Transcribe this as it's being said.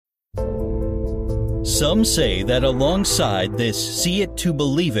Some say that alongside this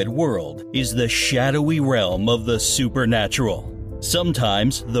see-it-to-believe-it world is the shadowy realm of the supernatural.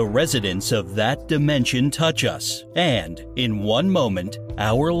 Sometimes the residents of that dimension touch us, and in one moment,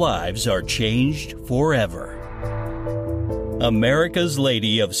 our lives are changed forever. America's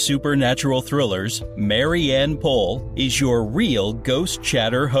Lady of Supernatural Thrillers, Mary Ann Pohl, is your real Ghost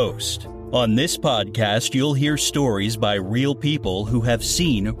Chatter host. On this podcast, you'll hear stories by real people who have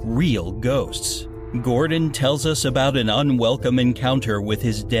seen real ghosts. Gordon tells us about an unwelcome encounter with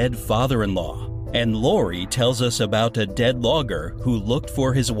his dead father-in-law. And Lori tells us about a dead logger who looked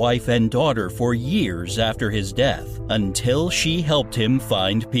for his wife and daughter for years after his death, until she helped him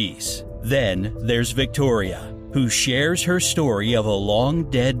find peace. Then there's Victoria, who shares her story of a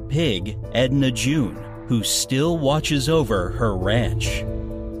long-dead pig, Edna June, who still watches over her ranch.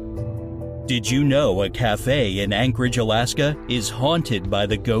 Did you know a cafe in Anchorage, Alaska is haunted by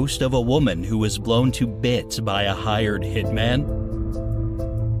the ghost of a woman who was blown to bits by a hired hitman?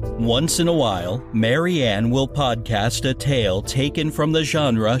 Once in a while, Mary Ann will podcast a tale taken from the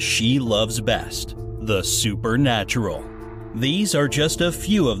genre she loves best, the supernatural. These are just a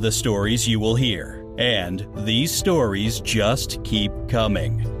few of the stories you will hear, and these stories just keep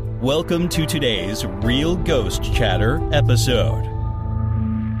coming. Welcome to today's Real Ghost Chatter episode.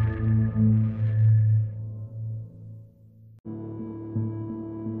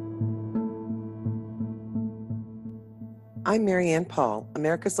 I'm Mary Ann Pohl,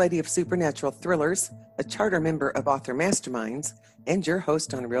 America's Lady of Supernatural Thrillers, a charter member of Author Masterminds, and your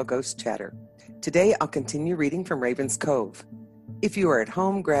host on Real Ghost Chatter. Today, I'll continue reading from Raven's Cove. If you are at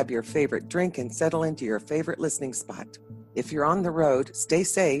home, grab your favorite drink and settle into your favorite listening spot. If you're on the road, stay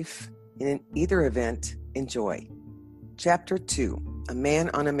safe. In either event, enjoy. Chapter 2, A Man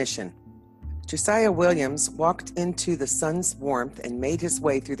on a Mission. Josiah Williams walked into the sun's warmth and made his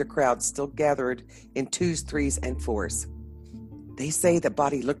way through the crowd still gathered in 2s, 3s, and 4s. They say the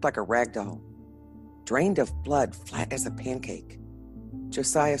body looked like a rag doll, drained of blood, flat as a pancake.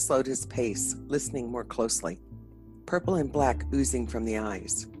 Josiah slowed his pace, listening more closely. Purple and black oozing from the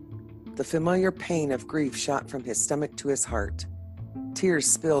eyes. The familiar pain of grief shot from his stomach to his heart. Tears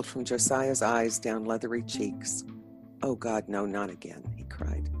spilled from Josiah's eyes down leathery cheeks. "Oh God, no, not again," he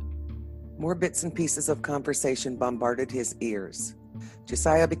cried. More bits and pieces of conversation bombarded his ears.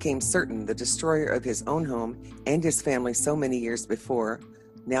 Josiah became certain the destroyer of his own home and his family so many years before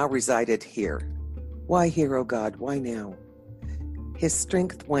now resided here. Why here, oh God, why now? His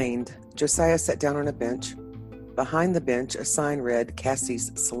strength waned. Josiah sat down on a bench. Behind the bench, a sign read,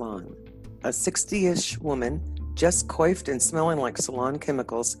 Cassie's Salon. A 60-ish woman, just coiffed and smelling like salon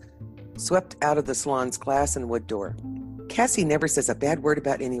chemicals, swept out of the salon's glass and wood door. "Cassie never says a bad word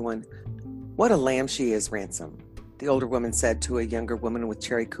about anyone. What a lamb she is, Ransom," the older woman said to a younger woman with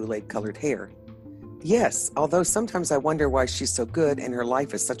cherry Kool-Aid colored hair. "Yes, although sometimes I wonder why she's so good and her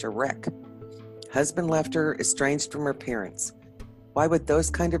life is such a wreck. Husband left her, estranged from her parents. Why would those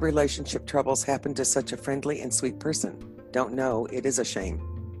kind of relationship troubles happen to such a friendly and sweet person? Don't know, it is a shame."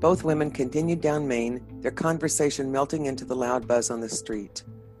 Both women continued down Main, their conversation melting into the loud buzz on the street.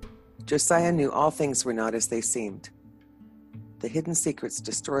 Josiah knew all things were not as they seemed. "The hidden secrets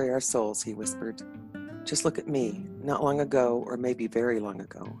destroy our souls," he whispered. "Just look at me. Not long ago, or maybe very long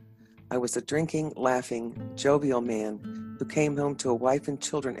ago, I was a drinking, laughing, jovial man who came home to a wife and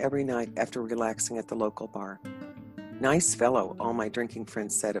children every night after relaxing at the local bar. Nice fellow, all my drinking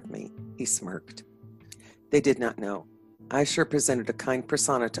friends said of me." He smirked. They did not know. I sure presented a kind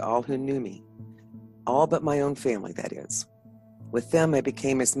persona to all who knew me. All but my own family, that is. With them, I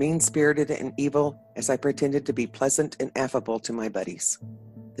became as mean-spirited and evil as I pretended to be pleasant and affable to my buddies.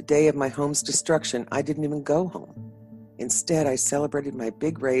 The day of my home's destruction, I didn't even go home. Instead, I celebrated my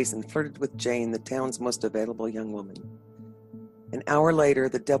big raise and flirted with Jane, the town's most available young woman. An hour later,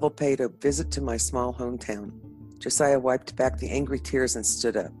 the devil paid a visit to my small hometown. Josiah wiped back the angry tears and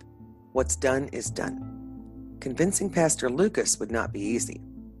stood up. What's done is done. Convincing Pastor Lucas would not be easy.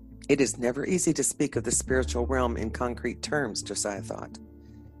 It is never easy to speak of the spiritual realm in concrete terms, Josiah thought.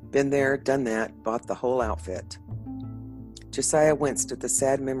 Been there, done that, bought the whole outfit. Josiah winced at the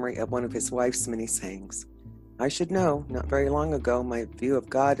sad memory of one of his wife's many sayings. I should know, not very long ago, my view of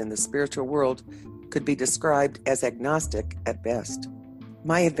God and the spiritual world could be described as agnostic at best.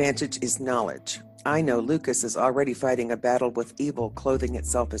 My advantage is knowledge. I know Lucas is already fighting a battle with evil, clothing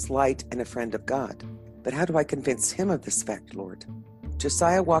itself as light and a friend of God. But how do I convince him of this fact, Lord?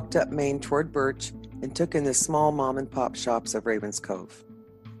 Josiah walked up Main toward Birch and took in the small mom-and-pop shops of Raven's Cove.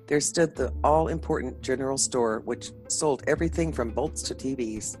 There stood the all-important general store, which sold everything from bolts to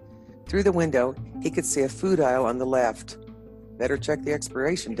TVs. Through the window, he could see a food aisle on the left. Better check the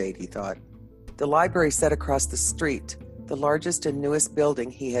expiration date, he thought. The library sat across the street, the largest and newest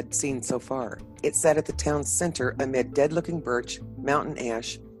building he had seen so far. It sat at the town's center amid dead-looking birch, mountain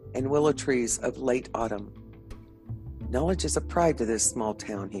ash, and willow trees of late autumn. Knowledge is a pride to this small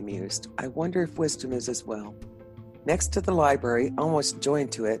town, he mused. I wonder if wisdom is as well. Next to the library, almost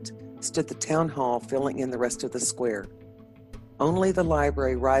joined to it, stood the town hall, filling in the rest of the square. Only the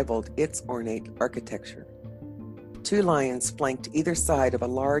library rivaled its ornate architecture. 2 lions flanked either side of a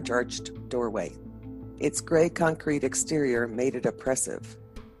large arched doorway. Its gray concrete exterior made it oppressive.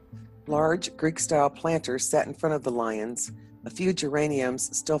 Large Greek-style planters sat in front of the lions, a few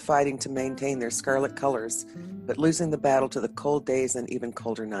geraniums still fighting to maintain their scarlet colors, but losing the battle to the cold days and even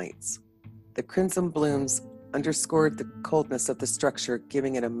colder nights. The crimson blooms underscored the coldness of the structure,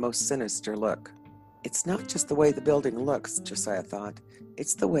 giving it a most sinister look. It's not just the way the building looks, Josiah thought.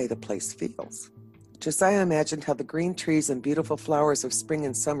 It's the way the place feels. Josiah imagined how the green trees and beautiful flowers of spring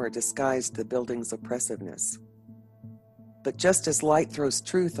and summer disguised the building's oppressiveness. But just as light throws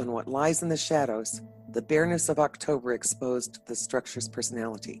truth on what lies in the shadows, the bareness of October exposed the structure's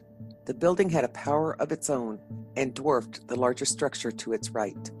personality. The building had a power of its own and dwarfed the larger structure to its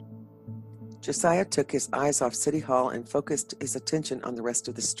right. Josiah took his eyes off City Hall and focused his attention on the rest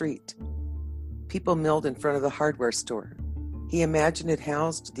of the street. People milled in front of the hardware store. He imagined it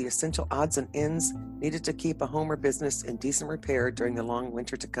housed the essential odds and ends needed to keep a home or business in decent repair during the long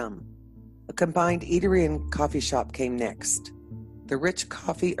winter to come. A combined eatery and coffee shop came next. The rich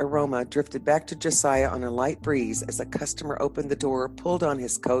coffee aroma drifted back to Josiah on a light breeze as a customer opened the door, pulled on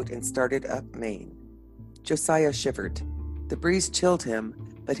his coat, and started up Main. Josiah shivered. The breeze chilled him,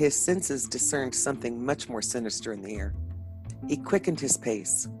 but his senses discerned something much more sinister in the air. He quickened his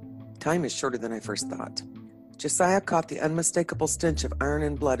pace. Time is shorter than I first thought. Josiah caught the unmistakable stench of iron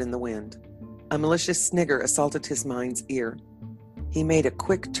and blood in the wind. A malicious snigger assaulted his mind's ear. He made a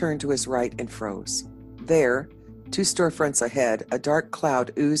quick turn to his right and froze. There, 2 storefronts ahead, a dark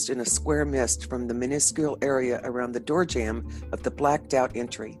cloud oozed in a square mist from the minuscule area around the door jamb of the blacked-out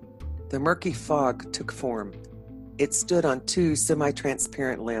entry. The murky fog took form. It stood on 2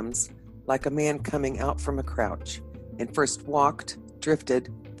 semi-transparent limbs, like a man coming out from a crouch, and first walked,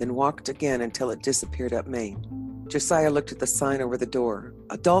 drifted, then walked again until it disappeared up Main. Josiah looked at the sign over the door.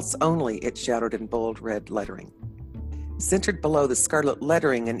 Adults only, it shouted in bold red lettering. Centered below the scarlet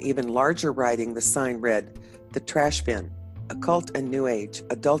lettering and even larger writing, the sign read, The Trash Bin, Occult and New Age,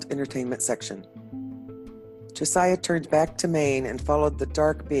 Adult Entertainment Section. Josiah turned back to Main and followed the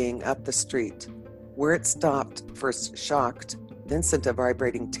dark being up the street. Where it stopped, first shocked, then sent a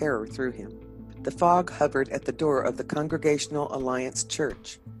vibrating terror through him. The fog hovered at the door of the Congregational Alliance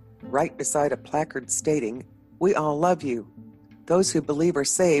Church, right beside a placard stating, We all love you. Those who believe are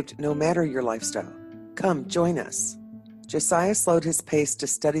saved no matter your lifestyle. Come, join us. Josiah slowed his pace to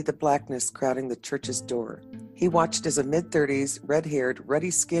study the blackness crowding the church's door. He watched as a mid-30s, red-haired,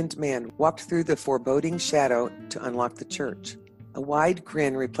 ruddy-skinned man walked through the foreboding shadow to unlock the church. A wide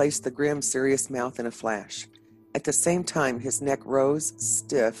grin replaced the grim, serious mouth in a flash. At the same time, his neck rose,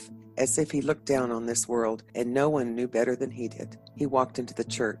 stiff, as if he looked down on this world, and no one knew better than he did. He walked into the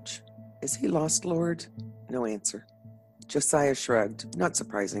church. Is he lost, Lord? No answer. Josiah shrugged. Not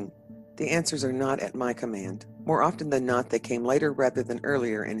surprising. The answers are not at my command. More often than not, they came later rather than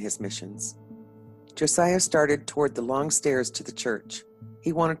earlier in his missions. Josiah started toward the long stairs to the church.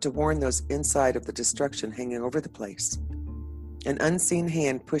 He wanted to warn those inside of the destruction hanging over the place. An unseen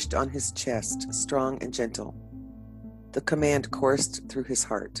hand pushed on his chest, strong and gentle. The command coursed through his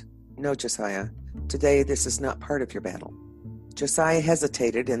heart. No, Josiah. Today, this is not part of your battle. Josiah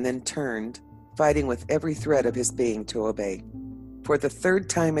hesitated and then turned, fighting with every thread of his being to obey. For the 3rd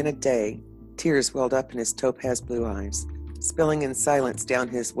time in a day, tears welled up in his topaz blue eyes, spilling in silence down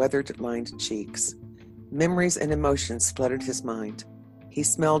his weathered-lined cheeks. Memories and emotions flooded his mind. He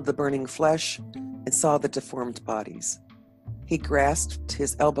smelled the burning flesh and saw the deformed bodies. He grasped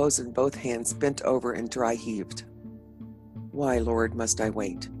his elbows in both hands, bent over and dry-heaved. Why, Lord, must I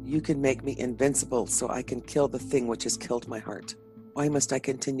wait? You can make me invincible so I can kill the thing which has killed my heart. Why must I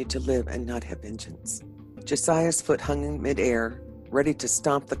continue to live and not have vengeance? Josiah's foot hung in midair, ready to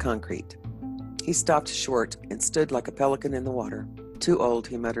stomp the concrete. He stopped short and stood like a pelican in the water. Too old,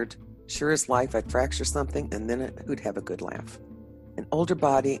 he muttered. Sure as life I'd fracture something and then who'd have a good laugh. An older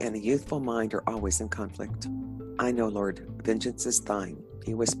body and a youthful mind are always in conflict. I know, Lord, vengeance is thine,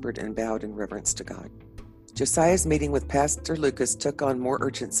 he whispered and bowed in reverence to God. Josiah's meeting with Pastor Lucas took on more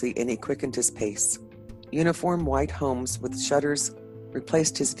urgency and he quickened his pace. Uniform white homes with shutters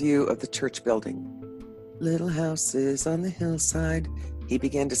replaced his view of the church building. Little houses on the hillside, he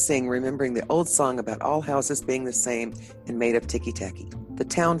began to sing, remembering the old song about all houses being the same and made of ticky-tacky. The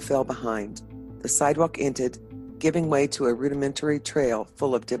town fell behind. The sidewalk ended, giving way to a rudimentary trail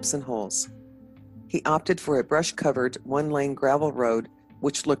full of dips and holes. He opted for a brush-covered, one-lane gravel road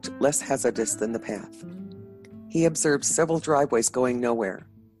which looked less hazardous than the path. He observed several driveways going nowhere.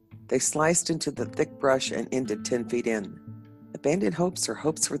 They sliced into the thick brush and ended 10 feet in. Abandoned hopes or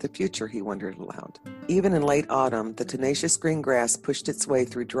hopes for the future, he wondered aloud. Even in late autumn, the tenacious green grass pushed its way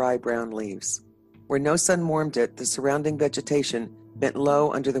through dry brown leaves. Where no sun warmed it, the surrounding vegetation bent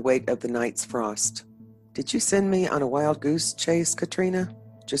low under the weight of the night's frost. "Did you send me on a wild goose chase, Katrina?"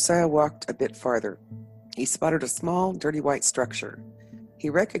 Josiah walked a bit farther. He spotted a small, dirty white structure. He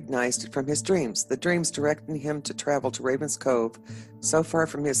recognized it from his dreams, the dreams directing him to travel to Ravens Cove, so far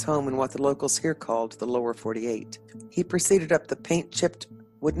from his home in what the locals here called the Lower 48. He proceeded up the paint-chipped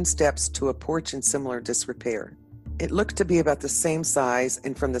wooden steps to a porch in similar disrepair. It looked to be about the same size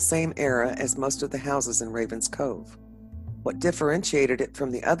and from the same era as most of the houses in Ravens Cove. What differentiated it from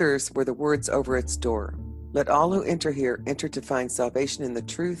the others were the words over its door. "Let all who enter here enter to find salvation in the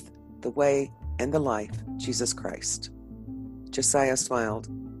truth, the way, and the life, Jesus Christ." Josiah smiled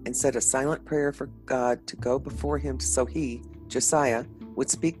and said a silent prayer for God to go before him so he, Josiah, would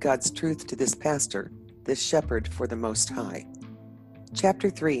speak God's truth to this pastor, this shepherd for the Most High. Chapter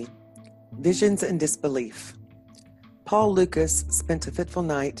 3. Visions and Disbelief. Paul Lucas spent a fitful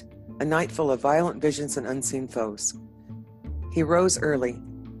night, a night full of violent visions and unseen foes. He rose early.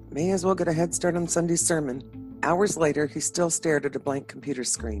 May as well get a head start on Sunday's sermon. Hours later, he still stared at a blank computer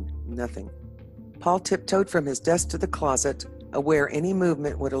screen. Nothing. Paul tiptoed from his desk to the closet, aware any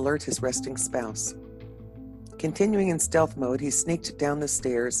movement would alert his resting spouse. Continuing in stealth mode, he sneaked down the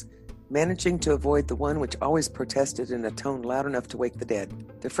stairs, managing to avoid the one which always protested in a tone loud enough to wake the dead.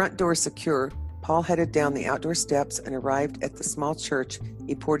 The front door secure, Paul headed down the outdoor steps and arrived at the small church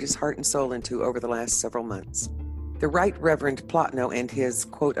he poured his heart and soul into over the last several months. The Right Reverend Plotno and his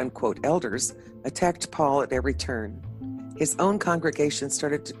quote-unquote elders attacked Paul at every turn. His own congregation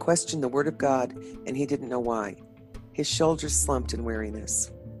started to question the Word of God, and he didn't know why. His shoulders slumped in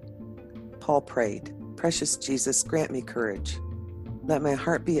weariness. Paul prayed, "Precious Jesus, grant me courage. Let my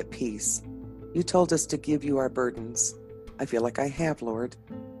heart be at peace. You told us to give you our burdens. I feel like I have, Lord.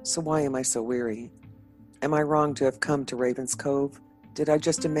 So why am I so weary? Am I wrong to have come to Ravens Cove? Did I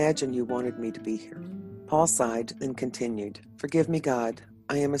just imagine you wanted me to be here?" Paul sighed, then continued, "Forgive me, God.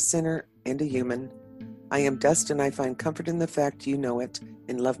 I am a sinner and a human. I am dust, and I find comfort in the fact you know it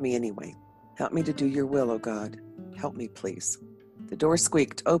and love me anyway. Help me to do your will, O God. Help me, please." The door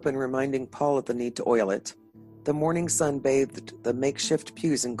squeaked open, reminding Paul of the need to oil it. The morning sun bathed the makeshift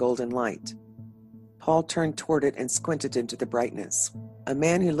pews in golden light. Paul turned toward it and squinted into the brightness. A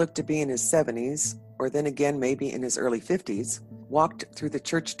man who looked to be in his 70s, or then again maybe in his early 50s, walked through the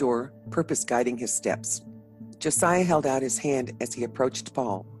church door, purpose guiding his steps. Josiah held out his hand as he approached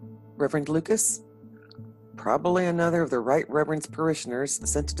Paul. "Reverend Lucas?" "Probably another of the Right Reverend's parishioners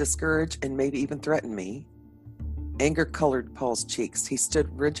sent to discourage and maybe even threaten me." Anger colored Paul's cheeks. He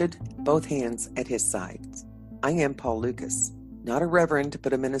stood rigid, both hands at his sides. "I am Paul Lucas. Not a reverend,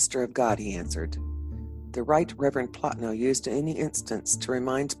 but a minister of God," he answered. The Right Reverend Plotno used any instance to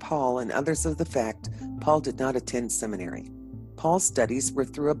remind Paul and others of the fact Paul did not attend seminary. Paul's studies were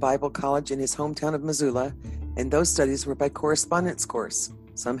through a Bible college in his hometown of Missoula, and those studies were by correspondence course.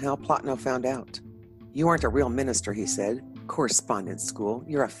 Somehow Plotno found out. "You aren't a real minister," he said. "Correspondence school.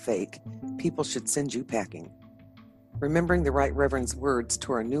 You're a fake. People should send you packing." Remembering the Right Reverend's words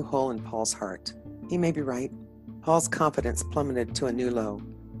tore a new hole in Paul's heart. He may be right. Paul's confidence plummeted to a new low.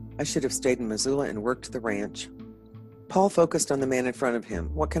 "I should have stayed in Missoula and worked the ranch." Paul focused on the man in front of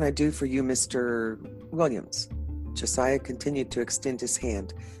him. "What can I do for you, Mr. Williams?" Josiah continued to extend his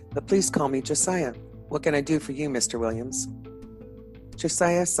hand. "But please call me Josiah. What can I do for you, Mr. Williams?"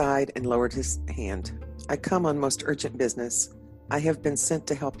 Josiah sighed and lowered his hand. "I come on most urgent business. I have been sent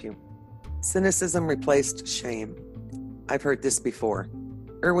to help you." Cynicism replaced shame. "I've heard this before."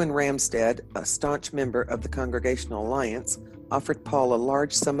 Erwin Ramstead, a staunch member of the Congregational Alliance, offered Paul a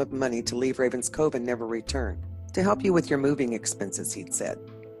large sum of money to leave Ravens Cove and never return. "To help you with your moving expenses," he'd said.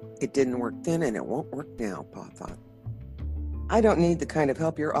 It didn't work then, and it won't work now, Paul thought. "I don't need the kind of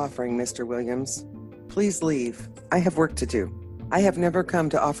help you're offering, Mr. Williams. Please leave. I have work to do. I have never come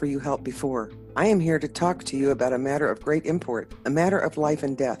to offer you help before. I am here to talk to you about a matter of great import, a matter of life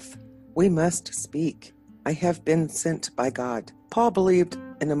and death. We must speak. I have been sent by God." Paul believed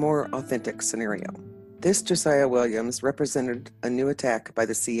in a more authentic scenario. This Josiah Williams represented a new attack by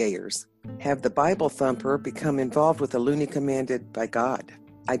the CAers. Have the Bible thumper become involved with a loony commanded by God?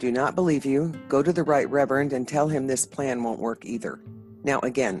 "I do not believe you. Go to the Right Reverend and tell him this plan won't work either. Now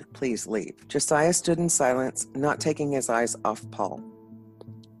again, please leave." Josiah stood in silence, not taking his eyes off Paul.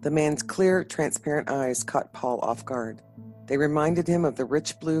 The man's clear, transparent eyes caught Paul off guard. They reminded him of the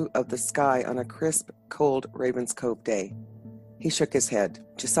rich blue of the sky on a crisp, cold Ravens Cove day. He shook his head.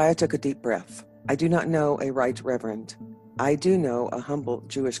 Josiah took a deep breath. I do not know a right reverend. I do know a humble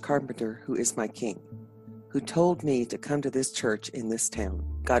Jewish carpenter who is my king, who told me to come to this church in this town.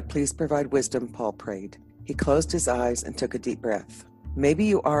 God, please provide wisdom, Paul prayed. He closed his eyes and took a deep breath. Maybe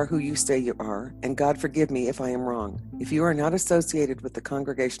you are who you say you are, and God forgive me if I am wrong. If you are not associated with the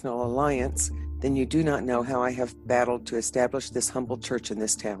Congregational Alliance, then you do not know how I have battled to establish this humble church in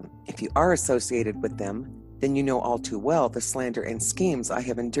this town. If you are associated with them, then you know all too well the slander and schemes I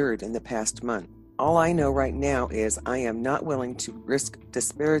have endured in the past month. All I know right now is I am not willing to risk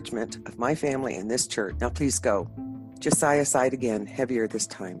disparagement of my family and this church. Now please go. Josiah sighed again, heavier this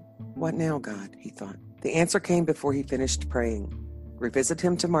time. What now, God? He thought. The answer came before he finished praying. Revisit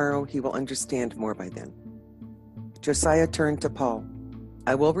him tomorrow. He will understand more by then. Josiah turned to Paul.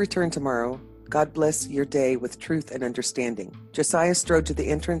 I will return tomorrow. God bless your day with truth and understanding. Josiah strode to the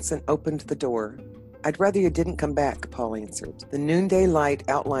entrance and opened the door. I'd rather you didn't come back, Paul answered. The noonday light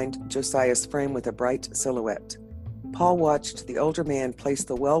outlined Josiah's frame with a bright silhouette. Paul watched the older man place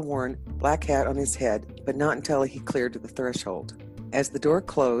the well-worn black hat on his head, but not until he cleared the threshold. As the door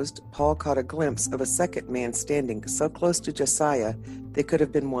closed, Paul caught a glimpse of a second man standing so close to Josiah they could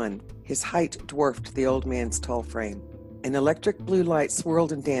have been one. His height dwarfed the old man's tall frame. An electric blue light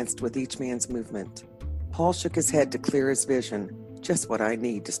swirled and danced with each man's movement. Paul shook his head to clear his vision. Just what I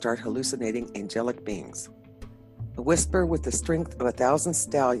need to start hallucinating angelic beings. A whisper with the strength of 1,000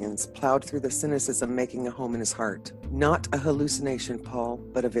 stallions plowed through the cynicism making a home in his heart. Not a hallucination, Paul,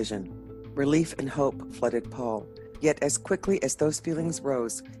 but a vision. Relief and hope flooded Paul. Yet as quickly as those feelings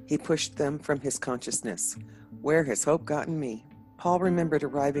rose, he pushed them from his consciousness. Where has hope gotten me? Paul remembered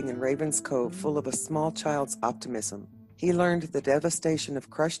arriving in Ravens Cove full of a small child's optimism. He learned the devastation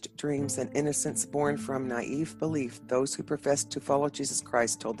of crushed dreams and innocence born from naive belief those who professed to follow Jesus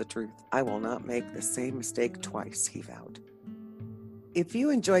Christ told the truth. I will not make the same mistake twice, he vowed. If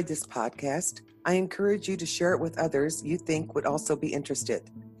you enjoyed this podcast, I encourage you to share it with others you think would also be interested.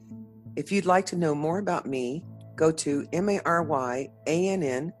 If you'd like to know more about me, go to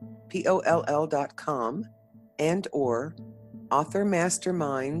MaryannPoll.com and or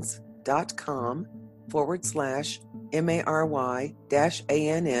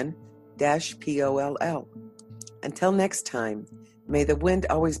authormasterminds.com/MaryAnn-POLL. Until next time, may the wind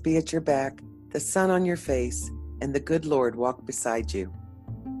always be at your back, the sun on your face, and the good Lord walk beside you.